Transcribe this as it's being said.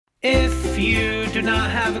If you do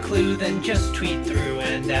not have a clue, then just tweet through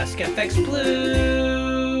and ask FX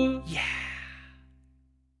Blue. Yeah.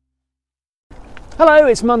 Hello,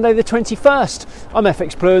 it's Monday the 21st. I'm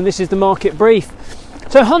FX Blue and this is the Market Brief.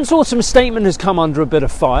 So Hunt's autumn statement has come under a bit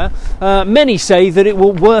of fire. Many say that it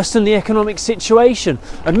will worsen the economic situation,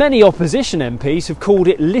 and many opposition MPs have called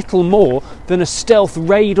it little more than a stealth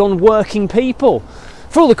raid on working people.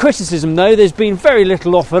 For all the criticism though, there's been very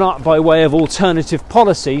little offered up by way of alternative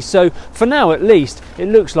policy, so for now at least, it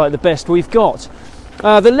looks like the best we've got.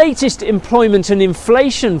 The latest employment and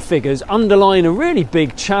inflation figures underline a really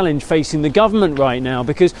big challenge facing the government right now,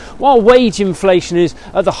 because while wage inflation is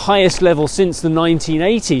at the highest level since the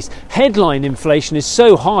 1980s, headline inflation is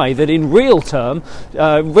so high that in real terms,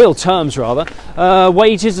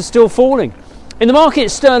 wages are still falling. In the market,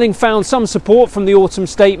 sterling found some support from the autumn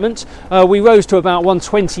statement. We rose to about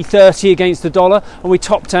 120.30 against the dollar, and we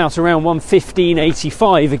topped out around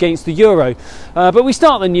 115.85 against the euro. But we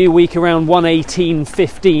start the new week around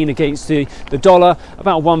 118.15 against the dollar,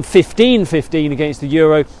 about 115.15 against the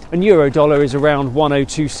euro, and euro dollar is around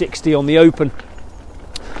 102.60 on the open.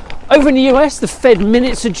 Over in the US, the Fed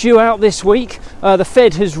minutes are due out this week. The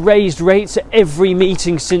Fed has raised rates at every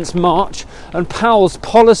meeting since March, and Powell's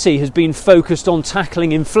policy has been focused on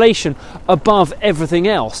tackling inflation above everything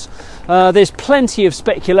else. There's plenty of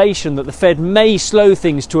speculation that the Fed may slow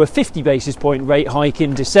things to a 50 basis point rate hike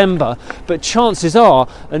in December, but chances are,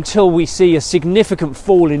 until we see a significant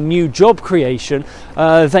fall in new job creation,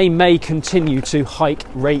 they may continue to hike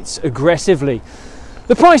rates aggressively.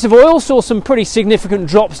 The price of oil saw some pretty significant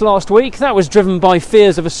drops last week. That was driven by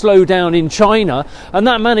fears of a slowdown in China, and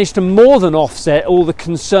that managed to more than offset all the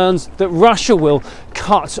concerns that Russia will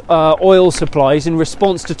cut oil supplies in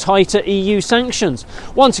response to tighter EU sanctions.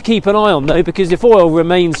 One to keep an eye on though, because if oil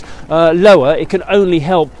remains lower, it can only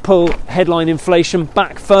help pull headline inflation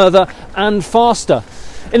back further and faster.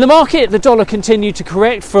 In the market, the dollar continued to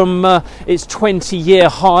correct from its 20-year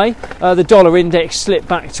high. The dollar index slipped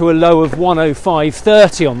back to a low of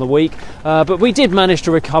 105.30 on the week, but we did manage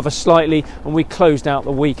to recover slightly, and we closed out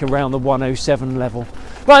the week around the 107 level.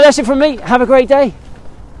 Right, that's it from me. Have a great day.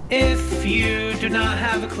 If you do not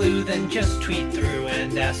have a clue, then just tweet through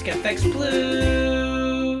and ask FX Blue.